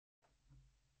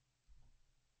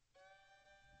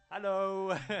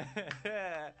Hello.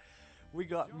 We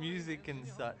got music and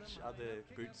such other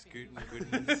boot scooting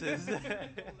goodnesses.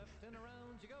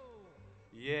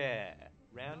 Yeah,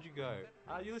 round you go.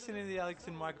 You're listening to the Alex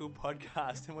and Michael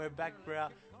podcast, and we're back for our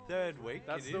third week.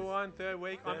 That's It the is. one, third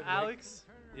week. Third I'm week. Alex.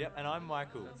 Yep, and I'm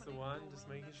Michael. That's the one, just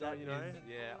making sure That you know. is-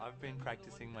 yeah, I've been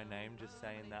practicing my name, just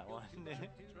saying that one. Do you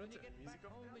want to turn the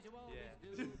music off?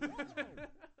 Yeah.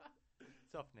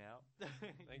 It's off now. You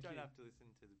Thank don't you. have to listen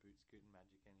to the boot scooting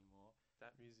magic anymore.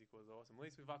 That music was awesome. At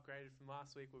least we've upgraded from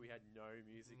last week where we had no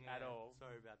music at Yeah, all.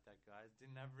 Sorry about that, guys.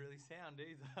 Didn't have really sound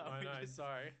either. I We know, just-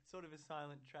 sorry. Sort of a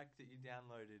silent track that you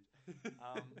downloaded.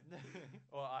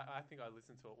 Well, I think I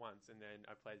listened to it once and then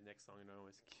I played the next song and I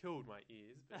almost killed my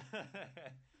ears.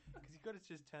 But Because you've got to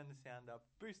just turn the sound up,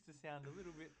 boost the sound a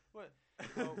little bit. What?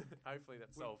 Well, hopefully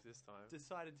that we- solves this time.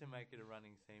 decided to make it a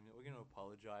running theme that we're going to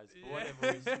apologise for Yeah. whatever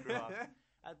we screw up.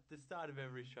 At the start of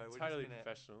every show, we're Totally just going to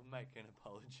professional. make an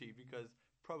apology because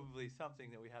probably something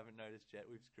that we haven't noticed yet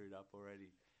we've screwed up already.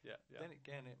 Yeah, yeah. Then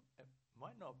again, it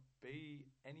might not be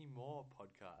any more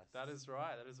podcasts. That is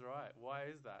right. That is right. Why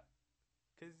is that?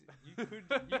 Because you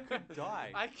could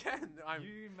die. I can.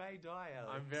 You may die,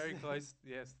 Alex. I'm very close.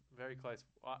 Yes, very close.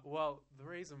 Well, the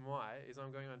reason why is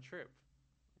I'm going on a trip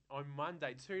on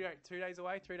Monday, 3 days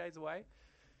away, to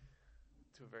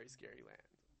a very scary land.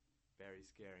 Very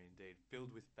scary indeed.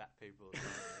 Filled with fat people.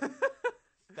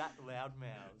 Fat loud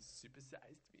mouths.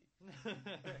 Supersized me.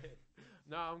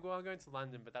 No, I'm going to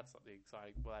London, but that's not the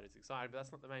exciting. Well, that is exciting, but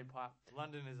that's not the main part.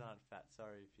 Londoners aren't fat.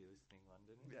 Sorry if you're listening,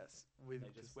 London. Yes,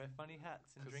 They just wear funny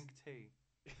hats and 'cause- drink tea.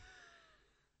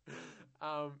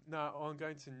 No, I'm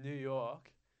going to New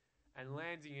York and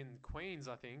landing in Queens,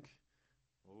 I think.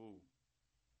 Ooh.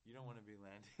 You don't want to be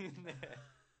landing there.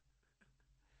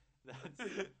 That's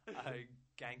a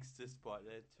gangster spot.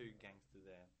 There are two gangsters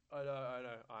there. I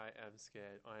know. I am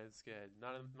scared.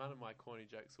 None of my corny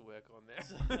jokes will work on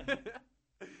there.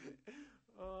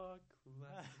 Oh,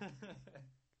 classic.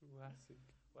 Classic.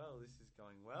 Well, this is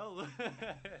going well.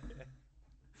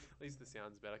 At least the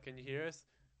sound's better. Can you hear us?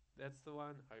 That's the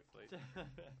one, hopefully.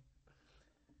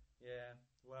 Yeah.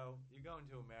 Well, you're going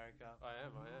to America. I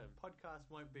am. Podcast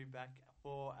won't be back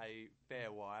for a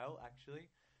fair while, actually.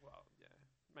 Well, yeah.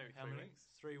 Maybe How 3 many? weeks.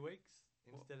 3 weeks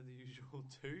Well- instead of the usual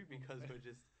 2 because we're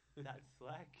just that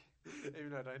slack. Even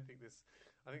though I think this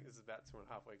is about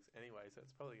 2.5 weeks anyway, so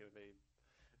it's probably going to be.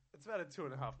 It's about a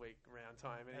 2.5 week round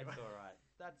time anyway. That's all right.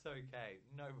 That's okay.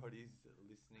 Nobody's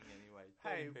listening anyway.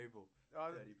 30 Hey, people. Oh,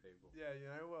 30 people. yeah,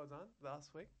 well done.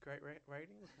 Last week, great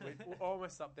ratings. We're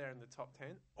almost up there in the top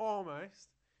 10.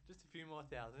 Almost. Just a few more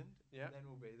thousand. Yeah. Then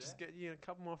we'll be there. Just get a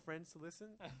couple more friends to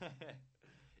listen.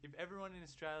 If everyone in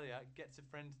Australia gets a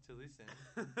friend to listen,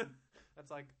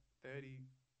 That's like 30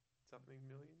 something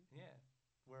million. yeah,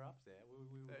 we're up there. We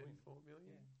will win. 34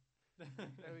 million. Yeah.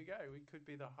 There we go. We could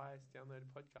be the highest downloaded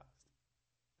podcast.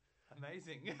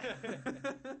 Amazing.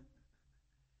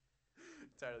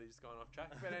 Totally just gone off track.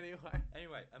 But anyway.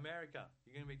 Anyway, America,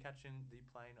 you're going to be catching the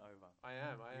plane over. I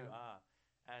am. You are.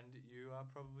 And you are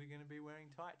probably going to be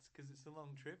wearing tights because it's a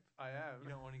long trip. I am.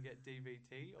 You don't want to get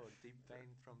DVT or deep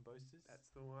vein thrombosis. That's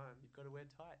the one. You've got to wear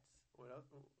tights. What else?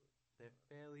 They're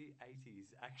fairly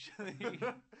 80s, actually.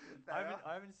 They are.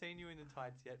 I haven't seen you in the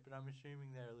tights yet, but I'm assuming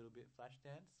they're a little bit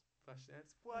Flashdance.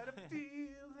 Flashdance. What a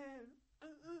feeling.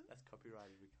 That's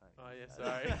copyrighted. We can't. Oh, use yeah,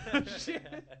 that. sorry. Shit.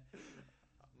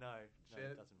 No, Shit.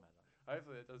 it doesn't matter.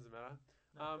 Hopefully it doesn't matter.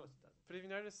 No, of course it doesn't. But have you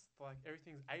noticed, like,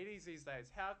 everything's 80s these days?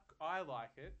 How I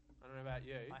like it. I don't know about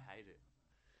you. I hate it.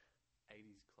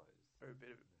 80s clothes. Or a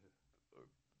bit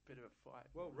of a fight.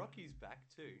 Well, Rocky's back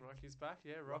too. Rocky's back.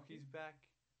 Yeah, Rocky's back.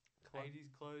 Clo-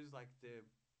 80s clothes like the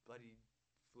bloody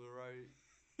fluoro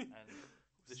and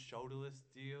the shoulderless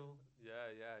deal.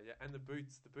 Yeah. And the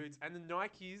boots, and the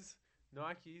Nikes.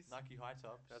 Nike high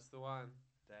tops. That's the one.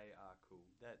 They are cool.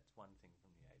 That's one thing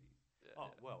from the 80s. Yeah,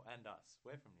 Oh, yeah. well, and us.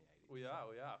 We're from the 80s. We are.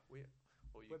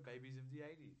 We're babies of the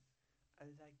 80s. I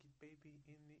like it, baby,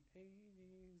 in the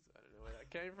 80s. I don't know where that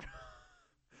came from.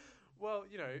 Well,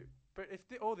 but if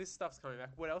all this stuff's coming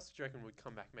back, what else do you reckon would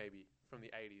come back maybe from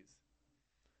the 80s?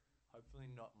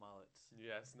 Hopefully not mullets.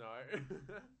 Yes, no.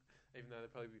 Even though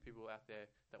there'll probably be people out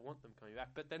there that want them coming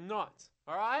back, but they're not.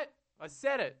 All right? I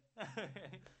said it.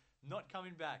 Not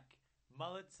coming back.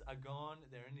 Mullets are gone.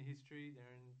 They're in history.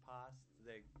 They're in past.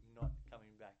 They're not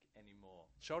coming back anymore.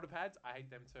 Shoulder pads, I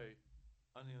hate them too.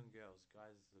 Only on girls.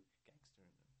 Guys look gangster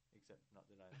in them. Except not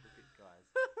that I look at guys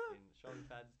in shoulder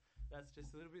pads. That's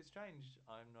just a little bit strange.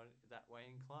 I'm not that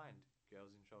way inclined.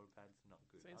 Girls in shoulder pads, not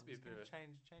good. Seems to I'm be a just bit gonna of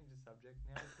change the subject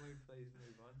now. Can we please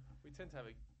move on? We tend to have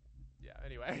a... Yeah,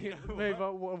 anyway. Move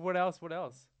on. What else?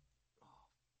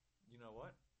 You know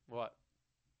what? What?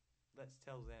 Let's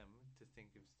tell them to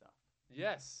think of stuff.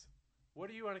 Yes. What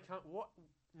do you want to come? What?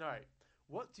 No.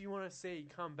 What do you want to see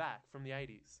come back from the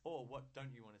 80s? Or what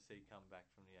don't you want to see come back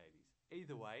from the 80s?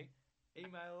 Either way,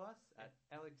 email us at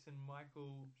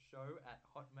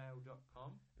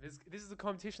alexandmichaelshow@hotmail.com. This is a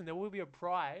competition. There will be a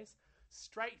prize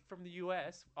straight from the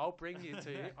US. I'll bring it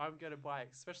to you. I'm going to buy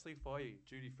it especially for you.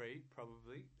 Duty free,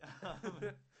 probably.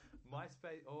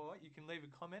 MySpace, or you can leave a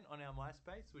comment on our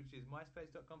MySpace, which is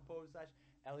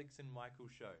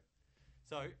myspace.com/AlexandMichaelShow.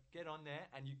 So get on there,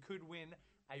 and you could win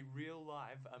a real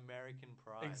live American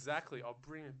prize. Exactly. I'll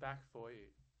bring it back for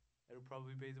you. It'll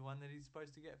probably be the one that he's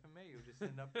supposed to get from me. You'll just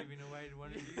end up giving away to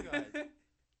one of you guys. But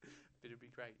it'll be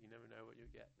great. You never know what you'll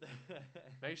get.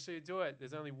 Make sure you do it.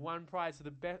 There's only one prize for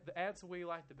the answer we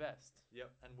like the best.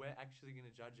 Yep, and we're actually going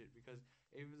to judge it because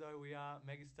even though we are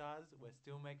megastars, we're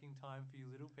still making time for you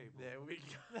little people. There we go.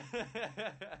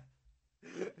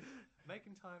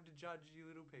 Making time to judge you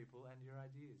little people and your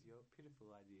ideas, your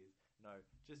pitiful ideas. No,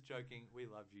 just joking. We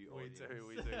love you, We audience. do.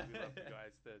 We love you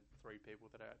guys. The 3 people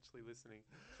that are actually listening.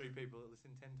 3 people that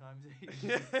listen 10 times each.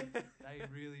 They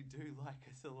really do like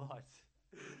us a lot.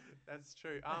 That's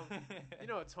true. You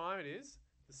know what time it is?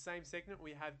 The same segment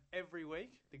we have every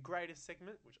week. The greatest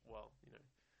segment, which, well, you know,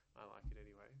 I like it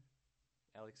anyway.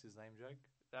 Alex's name joke.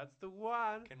 That's the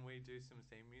one. Can we do some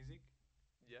theme music?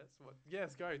 Yes. What?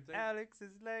 Yes. Go.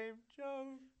 Alex's name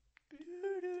joke.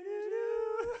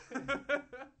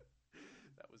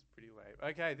 That was pretty lame.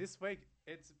 Okay, this week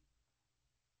it's.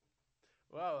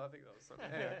 Well, I think that was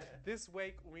something. Anyway, this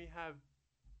week we have.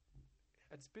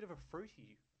 It's a bit of a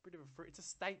fruity. It's a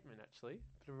statement, actually.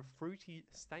 A bit of a fruity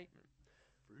statement.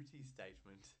 Fruity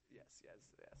statement. Yes.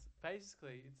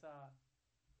 Basically, it's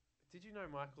Did you know,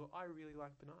 Michael? I really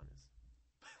like bananas.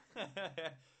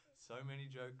 So many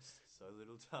jokes, so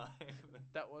little time.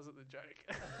 That wasn't the joke.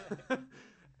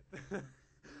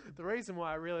 The reason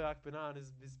why I really like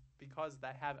bananas is because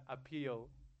they have appeal.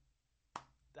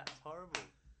 That's horrible.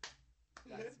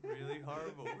 That's really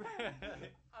horrible. I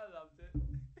loved it.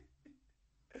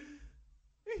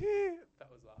 That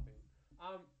was laughing.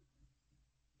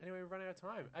 Anyway, we've run out of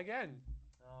time again.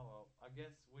 Oh well, I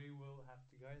guess we will have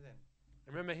to go then.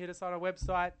 Remember, hit us on our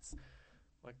websites,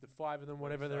 like the 5 of them,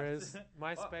 whatever there is.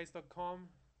 MySpace.com.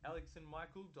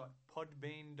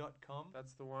 alexandmichael.podbean.com.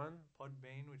 That's the one.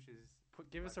 Podbean, which is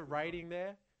Give us a rating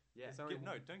there. Yeah.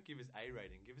 No, don't give us a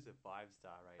rating. Give us a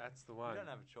 5-star rating. That's the one. You don't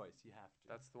have a choice. You have to.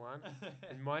 That's the one.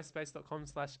 And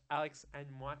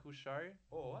myspace.com/AlexandMichaelShow.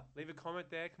 Or leave a comment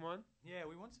there. Come on. Yeah,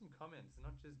 we want some comments,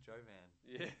 not just Jovan.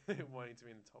 Yeah, wanting to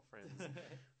be in the top friends.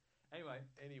 Anyway.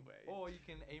 Or you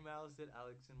can email us at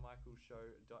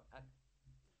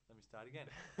Let me start again.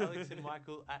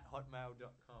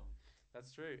 alexandmichael@hotmail.com.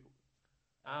 That's true.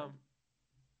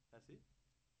 That's it.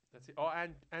 That's it. Oh,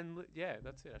 and yeah,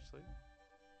 that's it actually.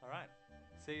 All right.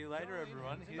 See you later,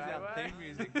 everyone. Here's Bye our bye. theme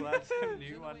music. We'll have some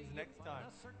new ones next time.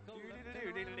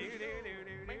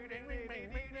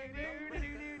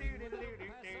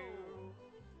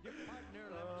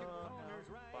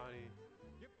 Funny.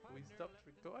 We stopped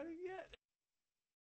recording yet?